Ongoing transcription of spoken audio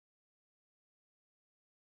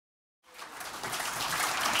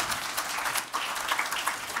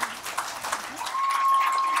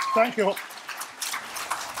Thank you.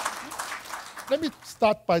 Let me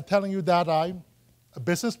start by telling you that I'm a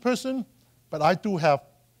business person, but I do have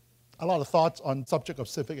a lot of thoughts on the subject of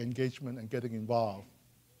civic engagement and getting involved.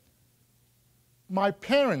 My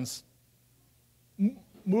parents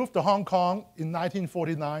moved to Hong Kong in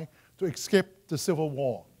 1949 to escape the Civil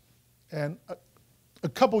War. And a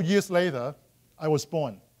couple years later, I was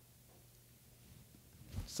born.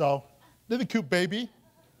 So, little cute baby.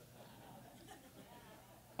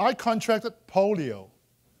 I contracted polio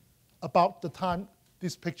about the time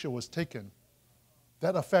this picture was taken.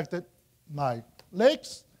 That affected my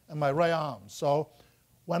legs and my right arm. So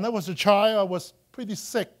when I was a child, I was pretty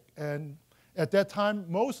sick. And at that time,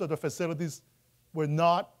 most of the facilities were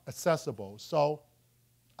not accessible. So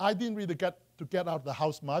I didn't really get out of the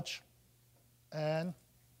house much. And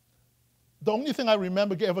the only thing I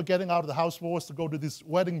remember ever getting out of the house was to go to this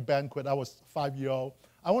wedding banquet. I was 5-year-old.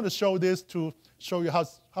 I want to show this to show you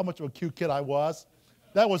how much of a cute kid I was.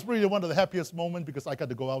 That was really one of the happiest moments because I got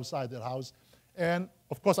to go outside that house. And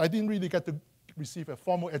of course, I didn't really get to receive a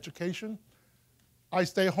formal education. I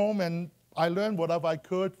stayed home and I learned whatever I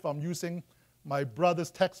could from using my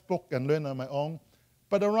brother's textbook and learn on my own.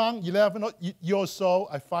 But around 11 years or so,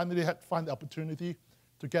 I finally had to find the opportunity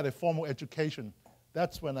to get a formal education.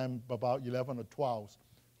 That's when I'm about 11 or 12.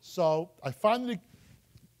 So I finally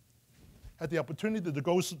had the opportunity to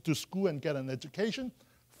go to school and get an education.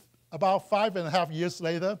 About 5.5 years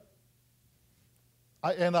later,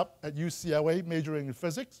 I ended up at UCLA majoring in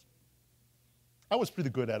physics. I was pretty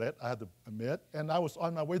good at it, I had to admit, and I was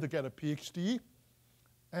on my way to get a PhD.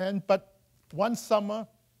 But one summer,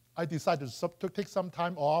 I decided to take some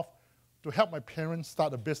time off to help my parents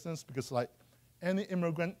start a business because like any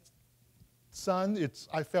immigrant son,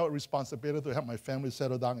 I felt a responsibility to help my family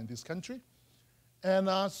settle down in this country.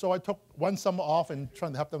 And so I took one summer off and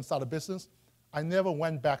trying to help them start a business. I never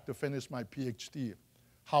went back to finish my PhD.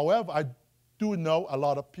 However, I do know a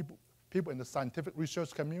lot of people in the scientific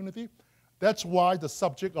research community. That's why the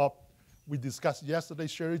subject we discussed yesterday,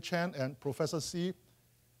 Sherry Chan and Professor C,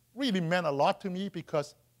 really meant a lot to me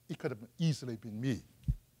because it could have easily been me.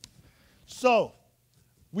 So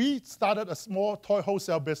we started a small toy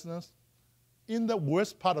wholesale business in the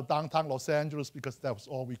worst part of downtown Los Angeles because that was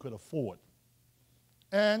all we could afford.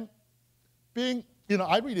 And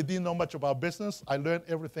I really didn't know much about business. I learned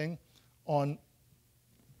everything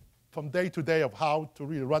from day to day of how to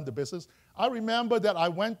really run the business. I remember that I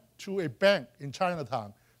went to a bank in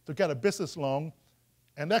Chinatown to get a business loan,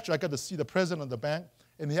 and actually I got to see the president of the bank,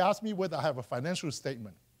 and he asked me whether I have a financial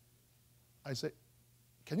statement. I said,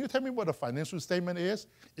 can you tell me what a financial statement is?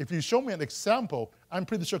 If you show me an example, I'm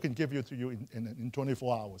pretty sure I can give it to you in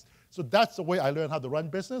 24 hours. So that's the way I learned how to run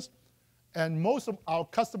business. And most of our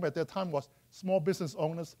customers at that time was small business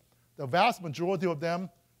owners. The vast majority of them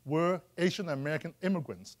were Asian American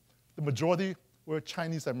immigrants. The majority were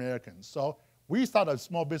Chinese Americans. So we started a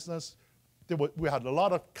small business. We had a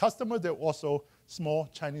lot of customers. They were also small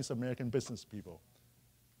Chinese American business people.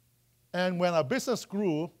 And when our business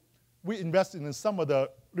grew, we invested in some of the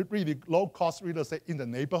really low-cost real estate in the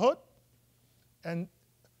neighborhood. And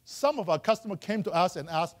some of our customers came to us and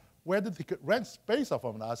asked whether they could rent space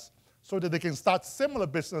from us so that they can start similar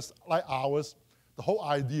business like ours. The whole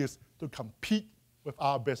idea is to compete with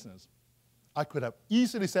our business. I could have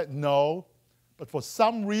easily said no, but for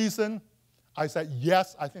some reason, I said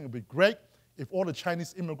yes, I think it would be great if all the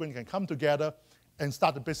Chinese immigrants can come together and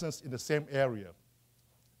start a business in the same area.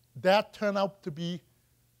 That turned out to be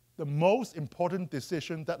the most important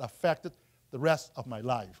decision that affected the rest of my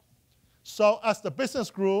life. So as the business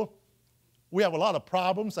grew, we have a lot of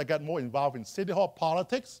problems. I got more involved in City Hall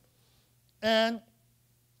politics. And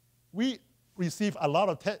we received a lot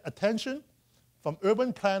of attention from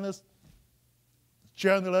urban planners,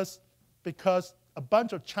 journalists, because a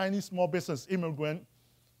bunch of Chinese small business immigrants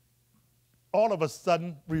all of a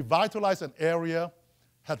sudden revitalized an area,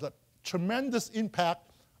 had a tremendous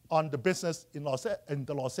impact on the business in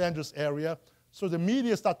the Los Angeles area. So the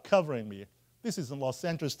media started covering me. This is a Los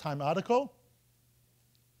Angeles Times article,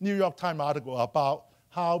 New York Times article about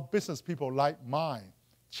how business people like mine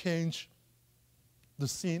changed the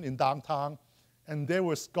scene in downtown. And there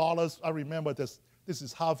were scholars, I remember this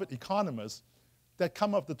is Harvard economists, that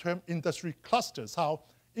come up with the term industry clusters, how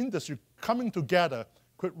industry coming together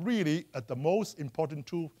could really, at the most important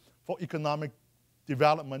tool for economic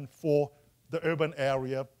development for the urban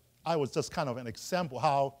area. I was just kind of an example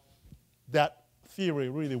how that theory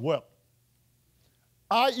really worked.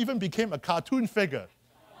 I even became a cartoon figure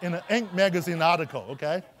in an Inc. magazine article,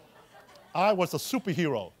 okay? I was a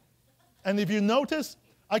superhero. And if you notice,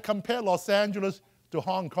 I compare Los Angeles to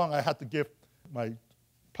Hong Kong. I had to give my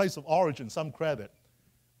place of origin some credit.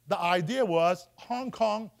 The idea was Hong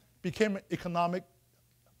Kong became an economic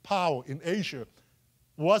power in Asia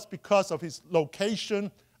was because of its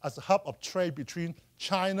location as a hub of trade between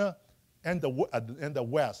China and the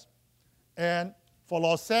West. And for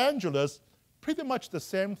Los Angeles, pretty much the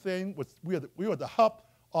same thing. We were the hub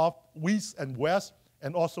of East and West,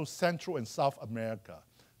 and also Central and South America.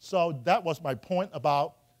 So that was my point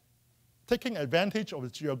about taking advantage of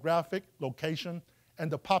its geographic location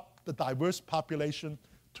and the diverse population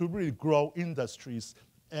to really grow industries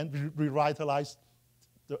and revitalize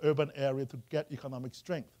the urban area to get economic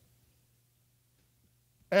strength.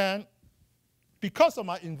 And because of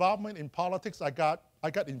my involvement in politics, I got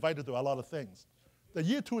invited to a lot of things. The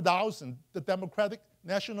year 2000, the Democratic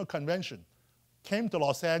National Convention came to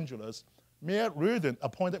Los Angeles. Mayor Reardon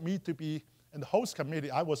appointed me to be in the host committee.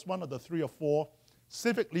 I was one of the 3 or 4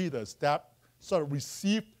 civic leaders that sort of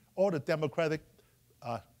received all the Democratic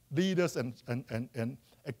leaders and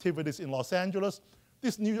activities in Los Angeles.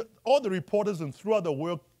 All the reporters throughout the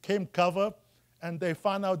world came cover, and they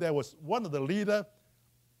found out there was one of the leaders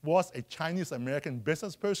was a Chinese-American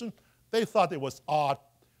business person. They thought it was odd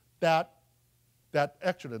that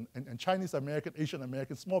actually a Chinese-American,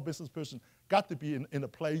 Asian-American small business person got to be in a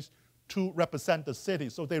place to represent the city.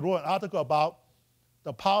 So they wrote an article about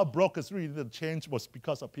the power brokers really the change was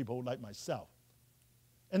because of people like myself.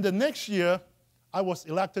 And the next year, I was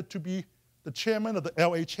elected to be the chairman of the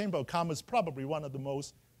LA Chamber of Commerce, probably one of the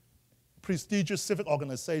most prestigious civic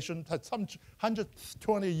organizations, had some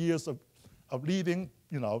 120 years of leading,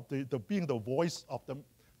 being the voice of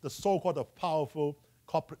the so-called powerful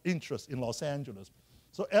corporate interests in Los Angeles.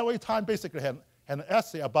 So LA Times basically had an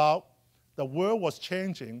essay about the world was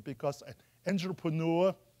changing because an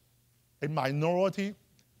entrepreneur, a minority,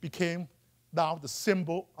 became now the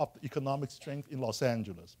symbol of the economic strength in Los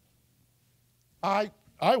Angeles. I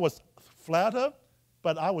was flattered,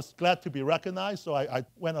 but I was glad to be recognized, so I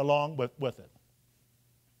went along with it.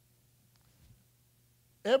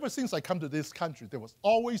 Ever since I come to this country, there was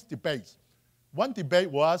always debates. One debate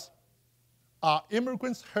was, are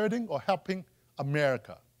immigrants hurting or helping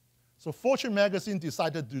America? So Fortune magazine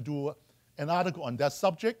decided to do an article on that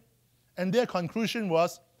subject, and their conclusion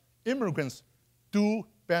was, immigrants do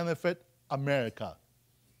benefit America.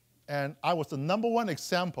 And I was the #1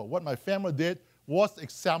 example. What my family did was the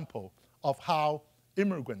example of how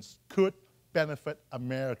immigrants could benefit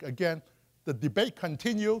America. Again, the debate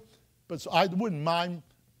continued, but so I wouldn't mind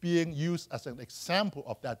being used as an example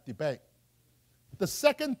of that debate. The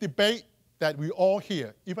second debate that we all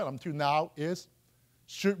hear, even until now, is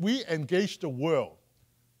should we engage the world?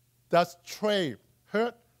 Does trade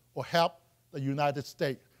hurt or help the United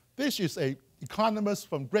States? This is an economist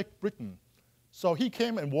from Great Britain. So he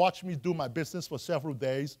came and watched me do my business for several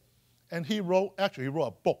days, and he wrote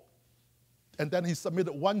a book. And then he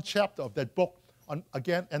submitted 1 chapter of that book on,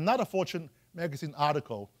 again, another Fortune magazine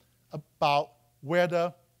article about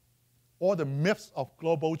whether all the myths of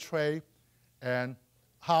global trade and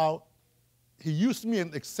how he used me as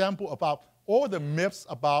an example about all the myths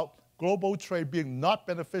about global trade being not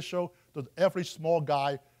beneficial to the average small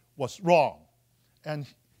guy was wrong. And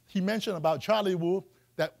he mentioned about Charlie Wu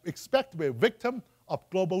that expect to be a victim of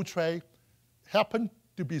global trade, happened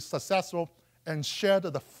to be successful, and shared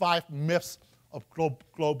the 5 myths of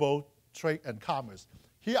global trade and commerce.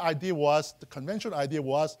 His idea was, the conventional idea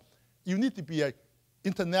was, you need to be an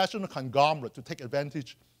international conglomerate to take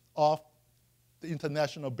advantage of the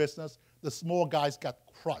international business. The small guys got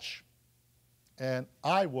crushed. And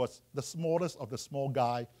I was the smallest of the small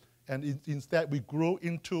guy, and instead we grew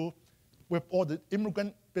into, with all the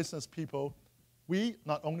immigrant business people, we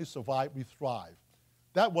not only survive, we thrive.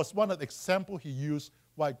 That was one of the examples he used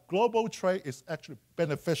why global trade is actually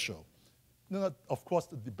beneficial. Of course,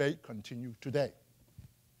 the debate continues today.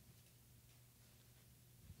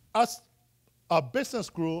 As our business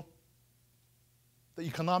grew, the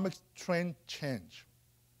economic trend changed.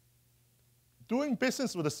 Doing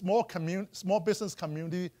business with a small business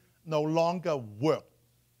community no longer worked.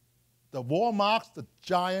 The Walmarts, the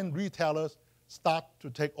giant retailers, start to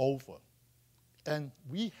take over. And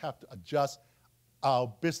we have to adjust our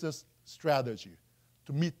business strategy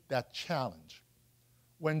to meet that challenge.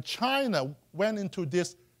 When China went into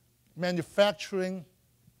this manufacturing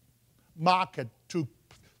market to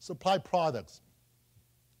supply products,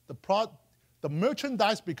 the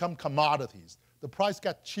merchandise become commodities. The price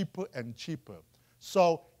got cheaper and cheaper.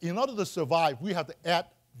 So in order to survive, we have to add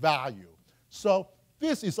value. So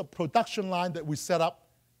this is a production line that we set up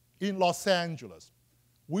in Los Angeles.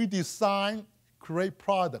 We design, create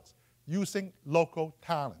products using local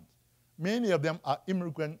talent. Many of them are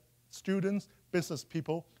immigrant students business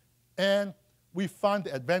people, and we find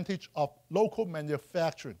the advantage of local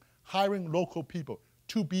manufacturing, hiring local people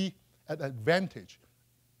to be an advantage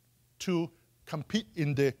to compete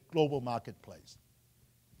in the global marketplace.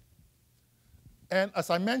 And as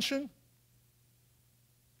I mentioned,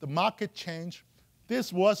 the market changed.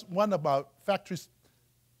 This was one of our factory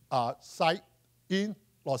sites in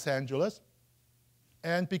Los Angeles.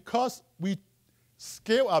 And because we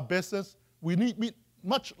scale our business, we need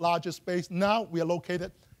much larger space. Now we are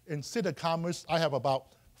located in City of Commerce. I have about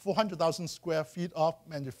 400,000 square feet of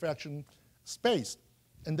manufacturing space.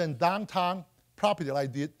 And then downtown property that I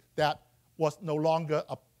did that was no longer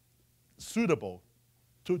suitable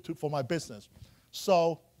for my business.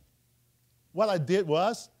 So what I did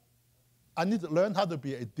was I need to learn how to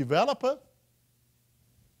be a developer.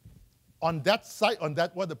 On that site,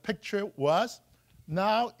 what the picture was,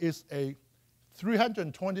 now is a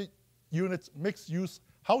 320 units mixed-use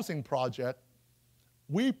housing project.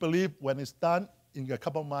 We believe when it's done in a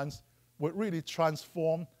couple of months, will really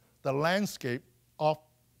transform the landscape of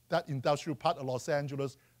that industrial part of Los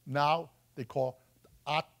Angeles. Now they call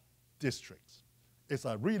art districts. It's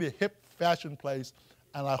a really hip fashion place,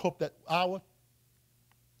 and I hope that our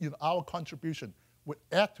contribution would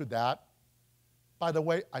add to that. By the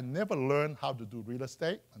way, I never learned how to do real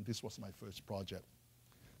estate, and this was my first project.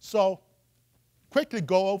 So quickly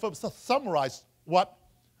go over, summarize what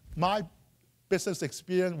my business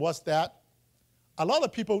experience was. That a lot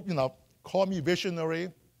of people, call me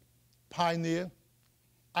visionary, pioneer.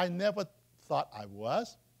 I never thought I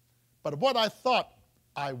was. But what I thought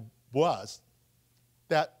I was,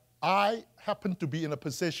 that I happened to be in a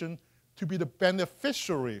position to be the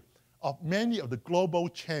beneficiary of many of the global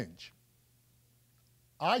change.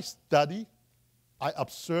 I study, I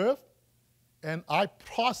observe, and I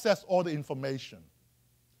process all the information.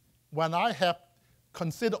 When I have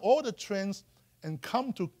considered all the trends and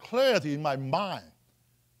come to clarity in my mind,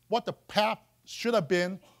 what the path should have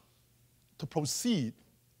been to proceed,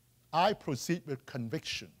 I proceed with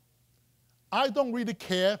conviction. I don't really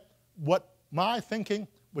care what my thinking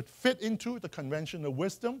would fit into the conventional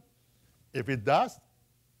wisdom. If it does,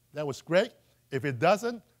 that was great. If it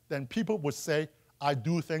doesn't, then people would say, I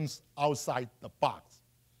do things outside the box.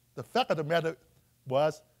 The fact of the matter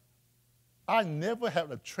was, I never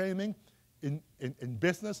had a training in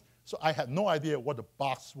business, so I had no idea what the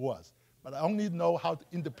box was. But I only know how to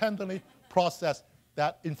independently process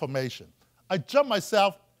that information. I jumped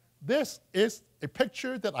myself. This is a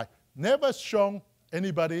picture that I never shown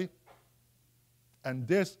anybody, and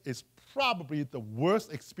this is probably the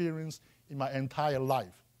worst experience in my entire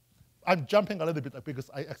life. I'm jumping a little bit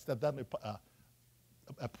because I accidentally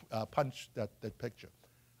punched that picture.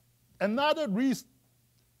 Another reason,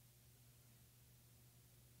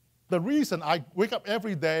 the reason I wake up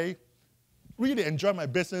every day, really enjoy my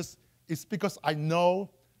business, is because I know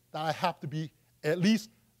that I have to be at least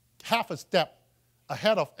half a step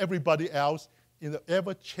ahead of everybody else in the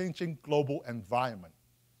ever-changing global environment.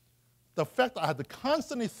 The fact that I had to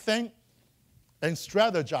constantly think and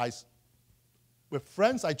strategize with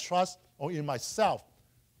friends I trust or in myself,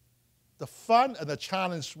 the fun and the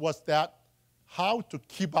challenge was that how to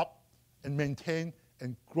keep up and maintain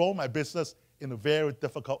and grow my business in a very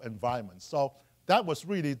difficult environment. So that was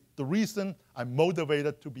really the reason I'm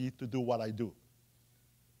motivated to do what I do.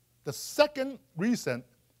 The second reason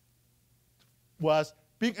was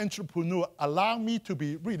being entrepreneur allowed me to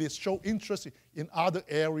be really show interest in other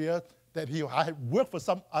areas that I had worked for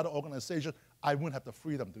some other organization, I wouldn't have the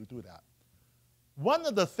freedom to do that. One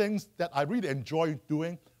of the things that I really enjoyed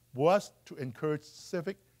doing was to encourage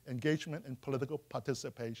civic engagement and political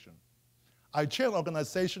participation. I chair an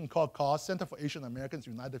organization called CAUSE, Center for Asian Americans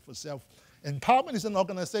United for Self-Empowerment. Is an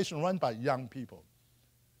organization run by young people.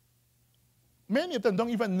 Many of them don't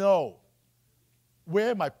even know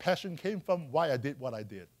where my passion came from, why I did what I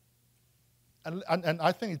did. And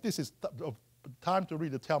I think this is time to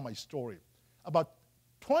really tell my story. About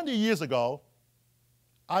 20 years ago,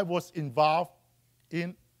 I was involved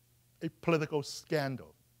in a political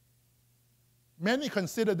scandal. Many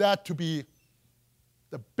consider that to be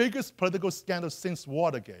the biggest political scandal since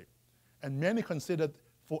Watergate. And many considered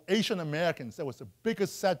for Asian Americans, that was the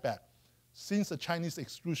biggest setback since the Chinese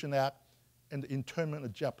Exclusion Act and the internment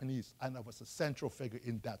of Japanese. And I was a central figure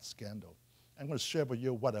in that scandal. I'm going to share with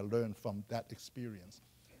you what I learned from that experience.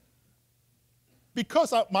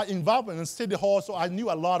 Because of my involvement in City Hall, so I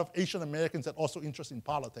knew a lot of Asian Americans that also interested in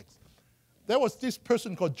politics. There was this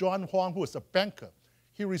person called John Huang who was a banker.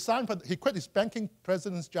 He resigned, he quit his banking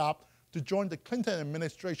president's job to join the Clinton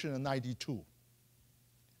administration in '92.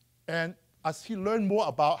 And as he learned more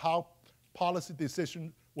about how policy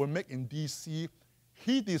decisions were made in DC,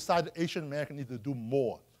 he decided Asian Americans need to do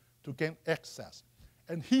more to gain access.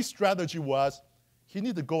 And his strategy was he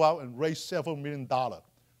needed to go out and raise several $1 million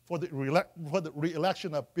for the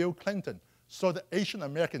re-election of Bill Clinton so that Asian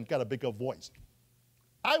Americans get a bigger voice.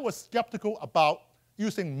 I was skeptical about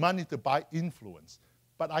using money to buy influence,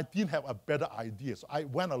 but I didn't have a better idea, so I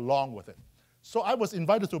went along with it. So I was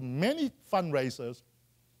invited to many fundraisers,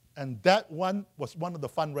 and that one was one of the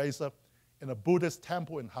fundraisers in a Buddhist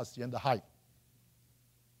temple in Hacienda Heights.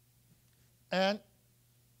 And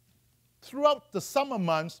throughout the summer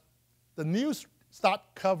months, the news started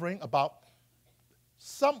covering about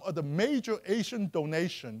some of the major Asian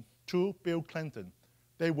donations to Bill Clinton.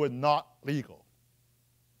 They were not legal.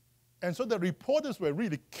 And so the reporters were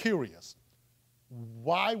really curious.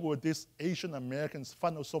 Why would these Asian Americans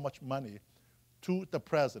funnel so much money to the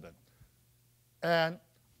president? And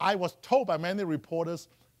I was told by many reporters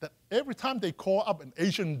that every time they call up an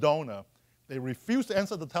Asian donor, they refused to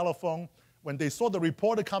answer the telephone. When they saw the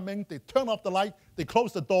reporter coming, they turned off the light, they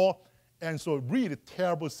closed the door, and so a really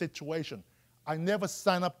terrible situation. I never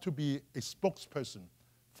signed up to be a spokesperson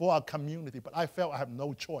for our community, but I felt I have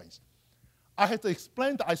no choice. I had to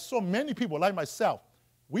explain that I saw many people like myself.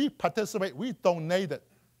 We participated, we donated.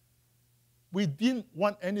 We didn't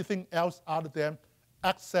want anything else other than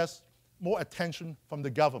access, more attention from the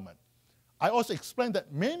government. I also explained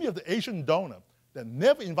that many of the Asian donors that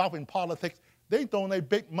never involved in politics, they donate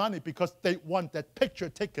big money because they want that picture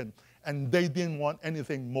taken and they didn't want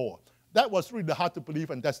anything more. That was really hard to believe,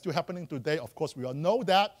 and that's still happening today. Of course, we all know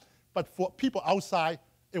that, but for people outside,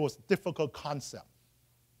 it was a difficult concept.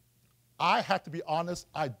 I had to be honest,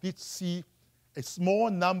 I did see a small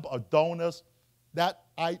number of donors that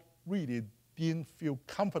I really didn't feel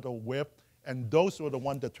comfortable with, and those were the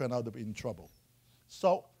ones that turned out to be in trouble.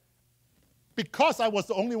 So because I was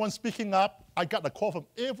the only one speaking up, I got a call from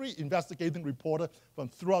every investigating reporter from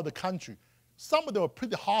throughout the country. Some of them were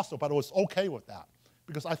pretty hostile, but I was okay with that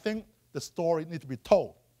because I think the story needs to be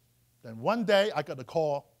told. Then one day, I got a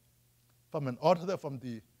call from an auditor from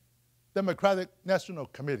the Democratic National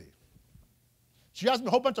Committee. She asked me a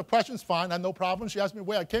whole bunch of questions, fine, I had no problem. She asked me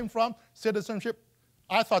where I came from, citizenship.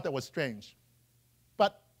 I thought that was strange.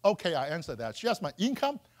 But okay, I answered that. She asked my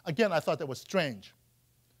income. Again, I thought that was strange.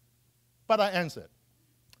 But I answered.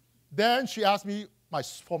 Then she asked me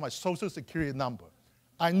for my social security number.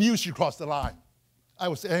 I knew she crossed the line. I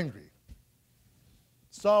was angry.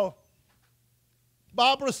 So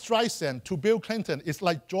Barbara Streisand to Bill Clinton is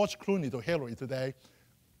like George Clooney to Hillary today.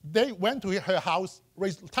 They went to her house,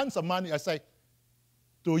 raised tons of money. I say,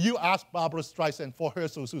 do you ask Barbara Streisand for her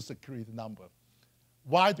social security number?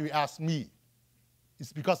 Why do you ask me?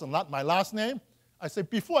 It's because of not my last name? I say,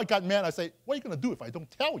 before I got mad, I say, what are you going to do if I don't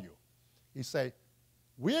tell you? He say,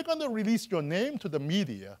 we're going to release your name to the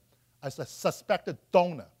media as a suspected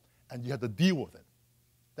donor, and you have to deal with it.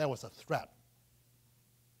 That was a threat.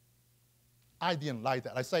 I didn't like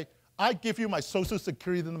that. I say, I give you my social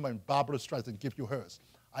security number and Barbara Streisand give you hers.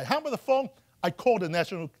 I hung up the phone. I called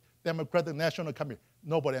the Democratic National Committee.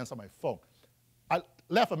 Nobody answered my phone. I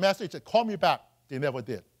left a message that call me back. They never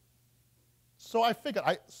did. So I figured,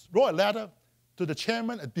 I wrote a letter to the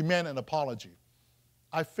chairman and demanded an apology.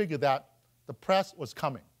 I figured that the press was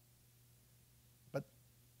coming. But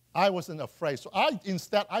I wasn't afraid. So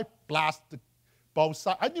instead, I blasted both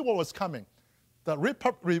sides. I knew what was coming. The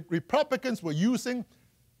Republicans were using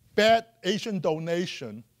bad Asian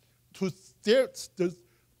donation to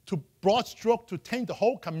broad stroke to taint the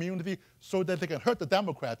whole community so that they can hurt the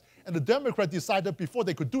Democrats. And the Democrats decided before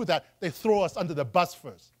they could do that, they throw us under the bus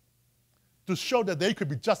first to show that they could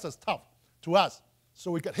be just as tough to us. So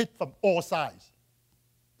we got hit from all sides.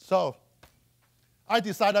 So I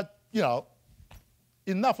decided,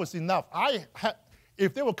 enough was enough.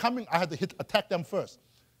 If they were coming, I had to attack them first.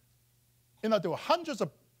 There were hundreds of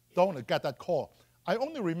donors got that call. I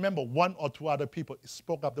only remember one or two other people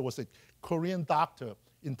spoke up. There was a Korean doctor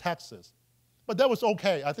in Texas. But that was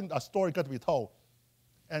okay. I think our story got to be told.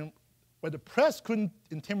 And when the press couldn't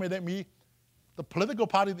intimidate me, the political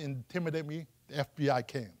party didn't intimidate me, the FBI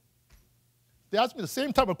came. They asked me the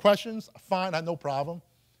same type of questions. Fine, I had no problem.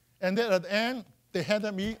 And then at the end, they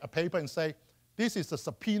handed me a paper and say, this is a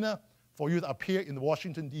subpoena for you to appear in the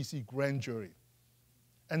Washington, D.C. grand jury.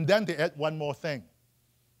 And then they add one more thing.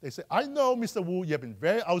 They say, I know, Mr. Wu, you have been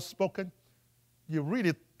very outspoken. You're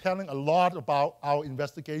really telling a lot about our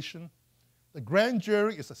investigation. The grand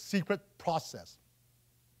jury is a secret process.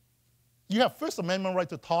 You have First Amendment right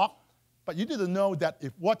to talk, but you need to know that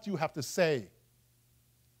if what you have to say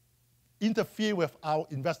interfere with our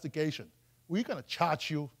investigation, we're going to charge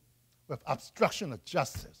you with obstruction of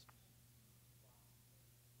justice.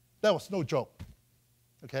 That was no joke,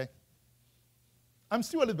 okay? I'm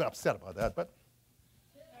still a little bit upset about that, but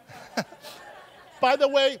by the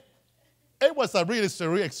way, it was a really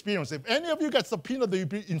surreal experience. If any of you get subpoenaed to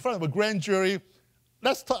be in front of a grand jury,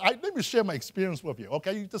 let me share my experience with you,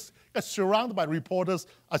 okay? You just get surrounded by reporters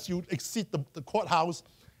as you exit the courthouse.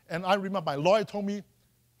 And I remember my lawyer told me,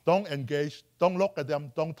 don't engage, don't look at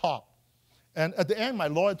them, don't talk. And at the end, my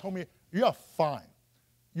lawyer told me, you are fine.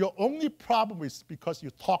 Your only problem is because you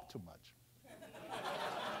talk too much.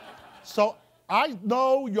 So I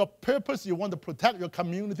know your purpose, you want to protect your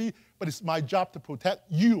community, but it's my job to protect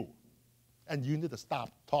you. And you need to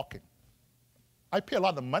stop talking. I pay a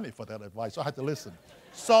lot of money for that advice, so I had to listen.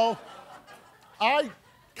 So I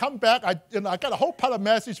come back, I got a whole pile of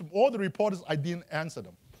messages from all the reporters, I didn't answer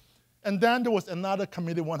them. And then there was another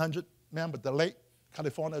Committee 100 member, the late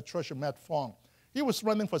California Treasurer Matt Fong. He was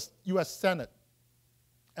running for US Senate.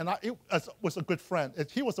 And he was a good friend.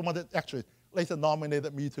 He was the one that actually later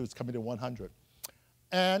nominated me to his Committee 100.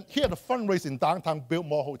 And he had a fundraiser in downtown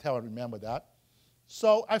Biltmore Hotel, I remember that.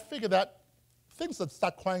 So I figured that things that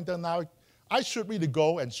start quieting down now, I should really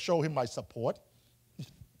go and show him my support.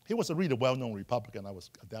 He was a really well-known Republican. I was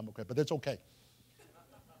a Democrat, but that's okay.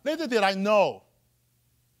 Little did I know,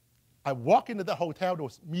 I walked into the hotel, there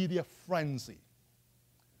was media frenzy.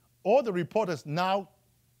 All the reporters now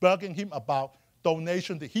bugging him about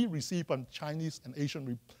donations that he received from Chinese and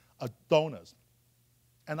Asian donors.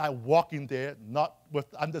 And I walked in there, not with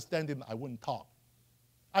the understanding I wouldn't talk.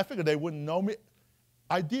 I figured they wouldn't know me.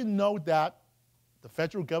 I didn't know that the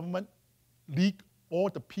federal government leaked all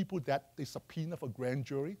the people that they subpoenaed for grand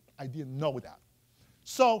jury. I didn't know that.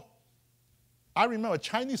 So I remember a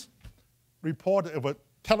Chinese reporter, a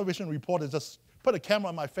television reporter, just put a camera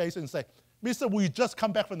on my face and say, Mr. Wu, you just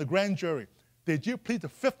come back from the grand jury. Did you plead the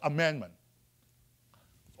Fifth Amendment?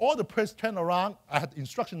 All the press turned around. I had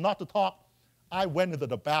instruction not to talk. I went into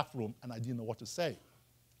the bathroom, and I didn't know what to say.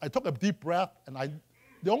 I took a deep breath, and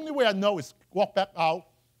the only way I know is walk back out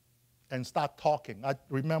and start talking. I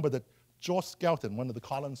remember that George Skelton, one of the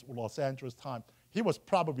columnists of Los Angeles Times, he was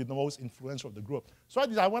probably the most influential of the group. So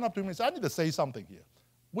I went up to him and said, I need to say something here.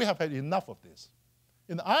 We have had enough of this.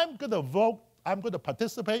 And I'm going to vote. I'm going to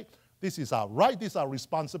participate. This is our right. This is our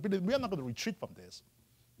responsibility. We are not going to retreat from this.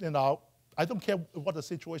 I don't care what the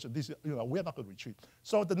situation is. We are not going to retreat.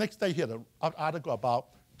 So the next day, he had an article about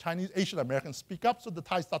Chinese Asian Americans speak up, so the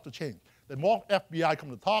tide started to change. The more FBI come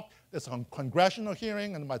to talk, there's a congressional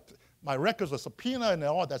hearing, and my records were subpoenaed and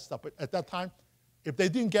all that stuff. But at that time, if they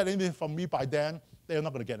didn't get anything from me by then, they're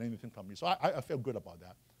not going to get anything from me. So I feel good about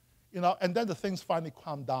that. And then the things finally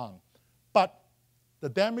calmed down. But the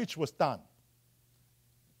damage was done.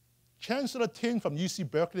 Chancellor Tin from UC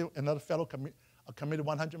Berkeley, another fellow Committee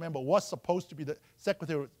 100 member, was supposed to be the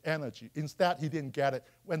Secretary of Energy. Instead, he didn't get it.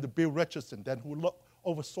 When Bill Richardson, then who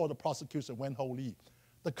oversaw the prosecution, went whole leave.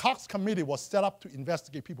 The Cox Committee was set up to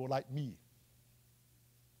investigate people like me.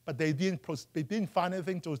 But they didn't find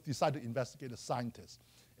anything, so decided to investigate a scientist.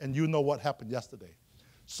 And you know what happened yesterday.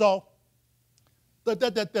 So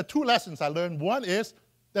there are two lessons I learned. One is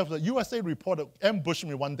there was a USA reporter ambushed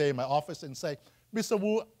me one day in my office and say, Mr.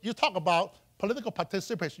 Wu, you talk about political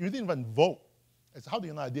participation. You didn't even vote. I said, how do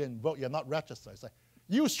you know I didn't vote? You're not registered. I said,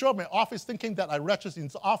 you showed my office thinking that I registered in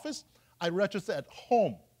the office. I registered at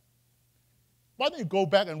home. Why don't you go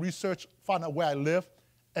back and research, find out where I live,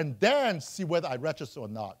 and then see whether I register or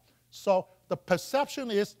not? So the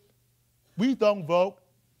perception is we don't vote.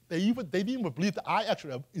 They didn't even believe that I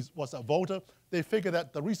actually was a voter. They figured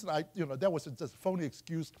that the reason that was just a phony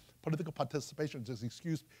excuse, political participation just an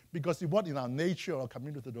excuse, because it wasn't in our nature or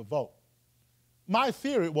community to vote. My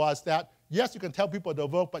theory was that, yes, you can tell people to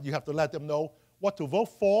vote, but you have to let them know what to vote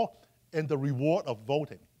for and the reward of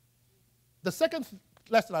voting. The second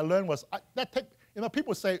lesson I learned was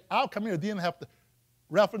people say our community didn't have the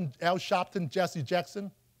Reverend Al Sharpton, Jesse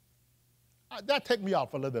Jackson. That took me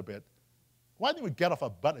out for a little bit. Why don't we get off our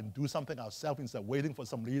butt and do something ourselves instead of waiting for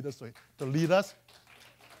some leaders to lead us?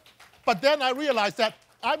 But then I realized that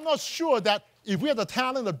I'm not sure that if we had the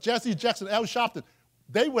talent of Jesse Jackson, Al Sharpton,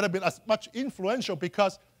 they would have been as much influential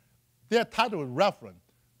because they're titled Reverend.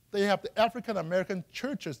 They have the African American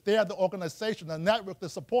churches. They are the organization, the network that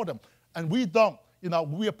support them. And we don't.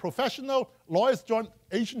 We are professional lawyers join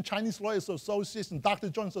Asian Chinese Lawyers Association, Dr.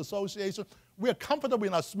 Jones Association. We are comfortable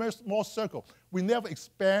in our small circle. We never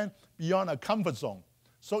expand beyond our comfort zone.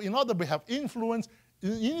 So in order to have influence,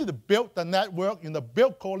 you need to build the network,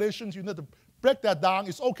 build coalitions, you need to break that down.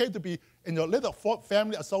 It's okay to be in your little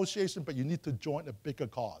family association, but you need to join a bigger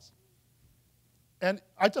cause. And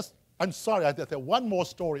I'm sorry, I did one more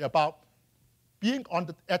story about being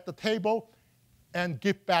at the table and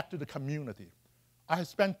give back to the community. I have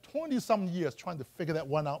spent 20-some years trying to figure that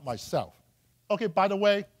one out myself. Okay, by the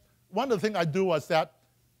way, one of the things I do was that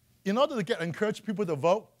in order to encourage people to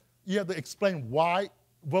vote, you have to explain why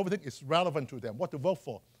voting is relevant to them, what to vote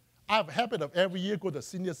for. I have a habit of every year go to the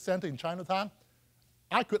senior center in Chinatown.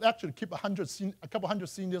 I could actually keep a couple hundred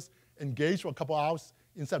seniors engaged for a couple hours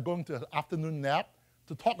instead of going to an afternoon nap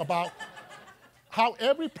to talk about how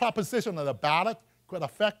every proposition on the ballot could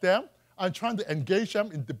affect them and trying to engage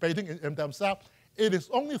them in debating in themselves. It is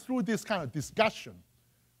only through this kind of discussion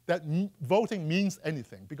that voting means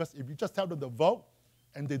anything. Because if you just tell them to vote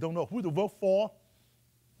and they don't know who to vote for,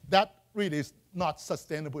 that really is not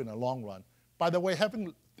sustainable in the long run. By the way,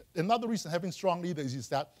 another reason having strong leaders is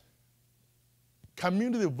that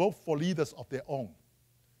community vote for leaders of their own.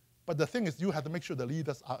 But the thing is, you have to make sure the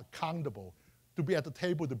leaders are accountable to be at the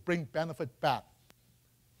table to bring benefit back.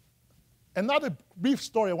 Another brief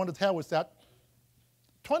story I want to tell is that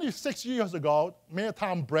 26 years ago, Mayor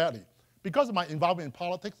Tom Bradley, because of my involvement in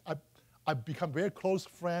politics, I've become a very close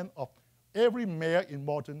friend of every mayor in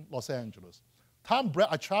modern Los Angeles.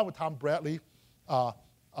 I traveled with Tom Bradley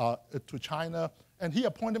to China, and he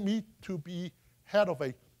appointed me to be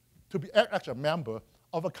actually a member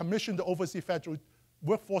of a commission to oversee federal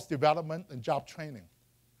workforce development and job training.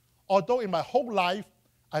 Although in my whole life,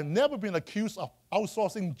 I've never been accused of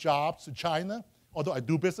outsourcing jobs to China, although I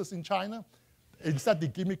do business in China. Instead, they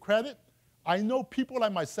give me credit. I know people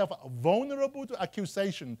like myself are vulnerable to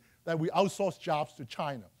accusation that we outsource jobs to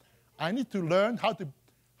China. I need to learn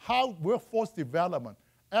how workforce development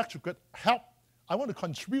actually could help. I want to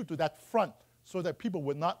contribute to that front so that people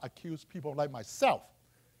would not accuse people like myself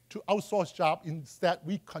to outsource jobs. Instead,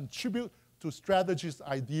 we contribute to strategies,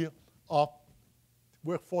 idea of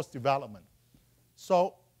workforce development.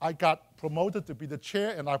 So I got promoted to be the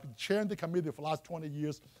chair, and I've been chairing the committee for the last 20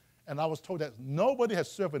 years. And I was told that nobody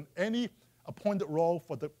has served in any appointed role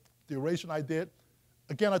for the duration I did.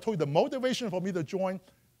 Again, I told you the motivation for me to join,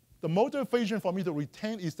 the motivation for me to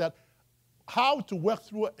retain is that how to work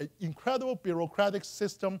through an incredible bureaucratic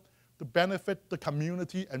system to benefit the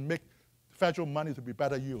community and make federal money to be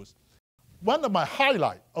better used. One of my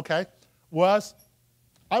highlights, okay, was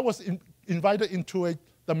I was invited into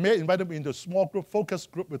the mayor invited me into a small group, focus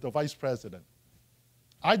group with the vice president.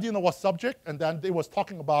 I didn't know what subject, and then they was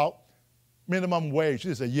talking about minimum wage.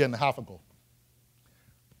 This is a year and a half ago.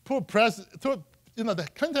 The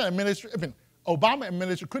Clinton administration, Obama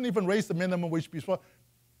administration couldn't even raise the minimum wage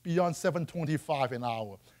beyond $7.25 an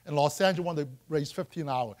hour. And Los Angeles wanted to raise $15 an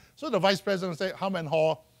hour. So the vice president said, hum and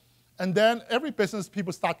haw. And then every business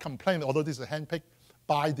people start complaining, although this is handpicked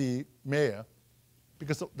by the mayor,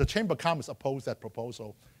 because the Chamber of Commerce opposed that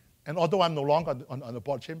proposal. And although I'm no longer on the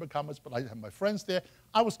board of Chamber of Commerce, but I have my friends there,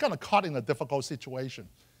 I was kind of caught in a difficult situation.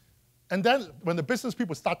 And then when the business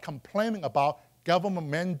people start complaining about government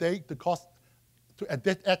mandate to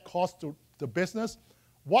add cost to the business,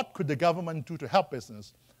 what could the government do to help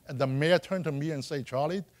business? And the mayor turned to me and said,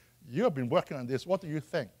 Charlie, you have been working on this. What do you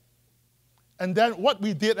think? And then what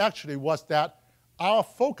we did actually was that our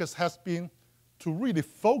focus has been to really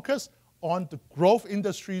focus on the growth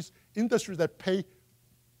industries that pay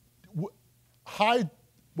high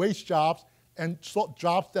wage jobs and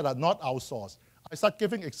jobs that are not outsourced. I start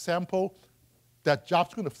giving example that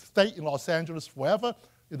jobs are going to stay in Los Angeles forever,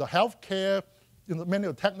 healthcare, many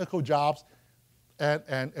of the technical jobs,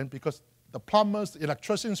 and because the plumbers, the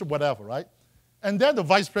electricians, or whatever, right? And then the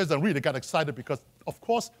vice president really got excited because, of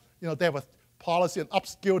course, they have a policy on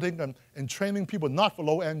upskilling and training people not for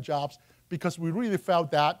low-end jobs, because we really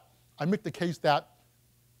felt that, I make the case that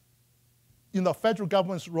federal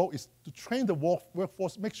government's role is to train the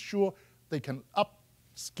workforce, make sure they can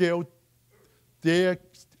upskill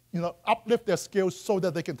uplift their skills so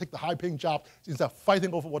that they can take the high-paying jobs instead of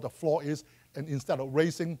fighting over what the floor is, and instead of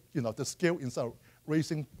raising the skill, instead of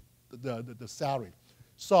raising the salary.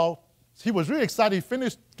 So he was really excited. He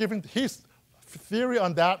finished giving his theory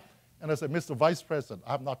on that, and I said, Mr. Vice President,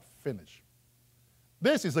 I have not finished.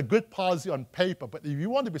 This is a good policy on paper, but if you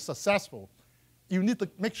want to be successful, you need to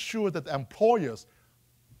make sure that the employers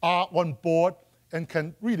are on board and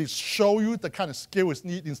can really show you the kind of skills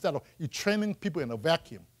needed instead of you training people in a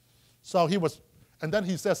vacuum. So and then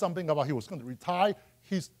he said something about he was going to retire.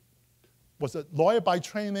 He was a lawyer by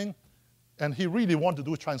training, and he really wanted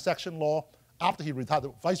to do transaction law. After he retired,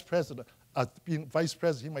 being vice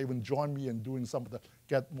president, he might even join me in doing some of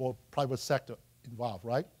get more private sector involved,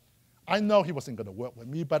 right? I know he wasn't going to work with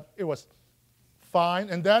me, but it was fine.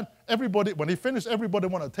 And then when he finished, everybody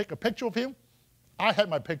wanted to take a picture of him. I had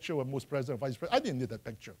my picture with most president, vice president. I didn't need that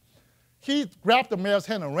picture. He grabbed the mayor's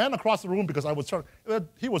hand and ran across the room because I was trying.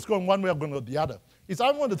 He was going one way, I'm going the other. He said,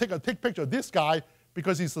 I want to take a picture of this guy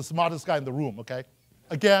because he's the smartest guy in the room, okay?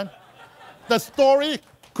 Again, the story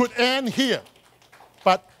could end here,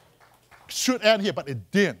 but should end here, but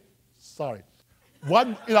it didn't. Sorry.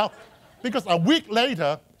 Because a week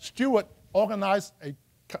later, Stewart organized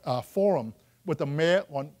a forum with the mayor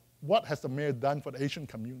on what has the mayor done for the Asian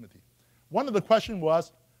community. One of the questions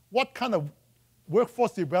was, what kind of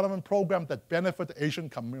workforce development program that benefit the Asian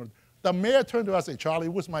community? The mayor turned to us and said, Charlie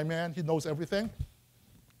was my man, he knows everything.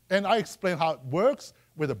 And I explained how it works.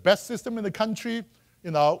 We're the best system in the country.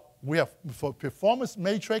 We have performance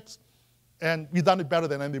matrix, and we've done it better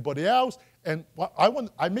than anybody else. And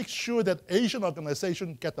I make sure that Asian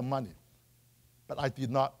organizations get the money. But I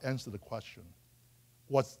did not answer the question.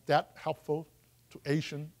 Was that helpful to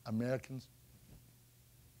Asian Americans?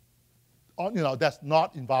 That's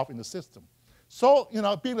not involved in the system. So,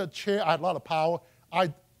 being the chair, I had a lot of power.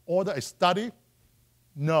 I ordered a study.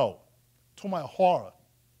 No. To my horror,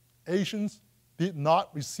 Asians did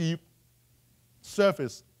not receive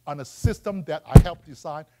service on a system that I helped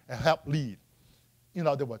design and helped lead.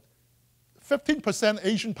 There were 15%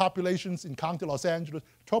 Asian populations in County Los Angeles,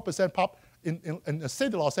 12% in the state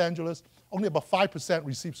of Los Angeles, only about 5%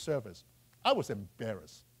 received service. I was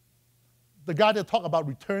embarrassed. The guy that talked about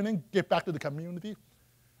returning, give back to the community,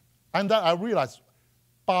 and then I realized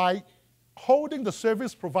by holding the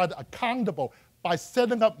service provider accountable, by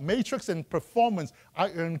setting up matrix and performance, I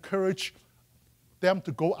encourage them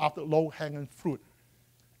to go after low-hanging fruit.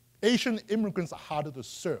 Asian immigrants are harder to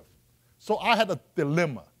serve. So I had a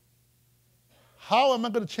dilemma. How am I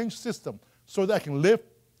going to change the system so that I can live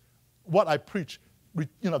what I preach,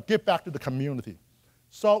 give back to the community?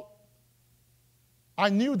 So I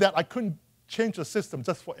knew that I couldn't change the system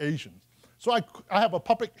just for Asians. So I have a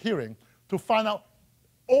public hearing to find out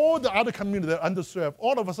all the other communities that are underserved.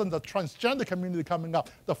 All of a sudden, the transgender community coming up,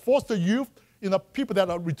 the foster youth, people that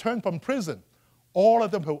are returned from prison, all of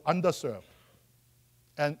them who are underserved.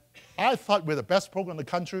 And I thought we're the best program in the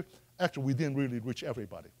country. Actually, we didn't really reach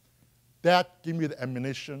everybody. That gave me the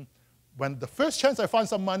ammunition. When the first chance I found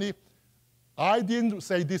some money, I didn't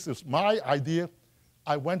say this is my idea.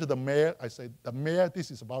 I went to the mayor. I said, the mayor,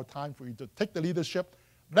 this is about time for you to take the leadership.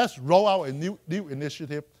 Let's roll out a new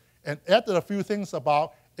initiative and add a few things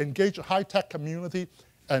about engage a high-tech community,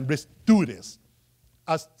 and let's do this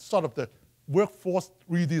as sort of the workforce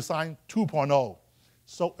redesign 2.0.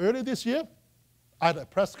 So early this year, I had a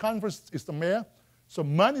press conference with the mayor. So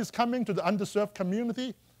money is coming to the underserved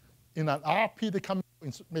community in an RP that comes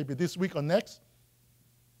maybe this week or next.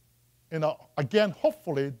 Again,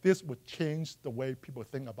 hopefully this would change the way people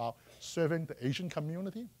think about serving the Asian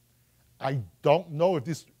community. I don't know if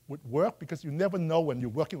this would work because you never know when you're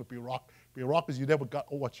working with bureaucracy, you never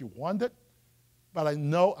got what you wanted. But I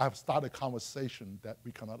know I've started a conversation that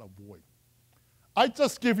we cannot avoid. I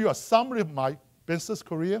just give you a summary of my business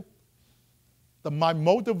career, my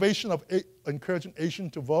motivation of encouraging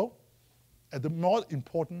Asians to vote, and the more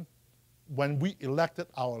important, when we elected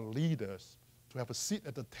our leaders to have a seat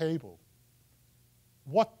at the table,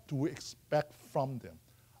 what do we expect from them?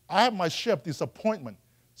 I have my share of disappointment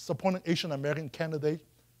supporting Asian American candidates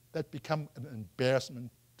that become an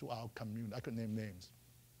embarrassment to our community. I could name names,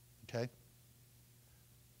 okay?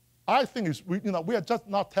 I think we are just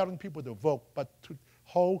not telling people to vote, but to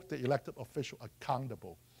hold the elected official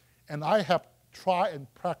accountable. And I have tried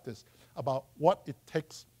and practiced about what it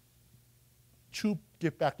takes to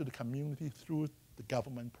give back to the community through the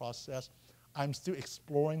government process. I'm still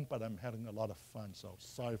exploring, but I'm having a lot of fun, so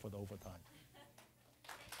sorry for the overtime.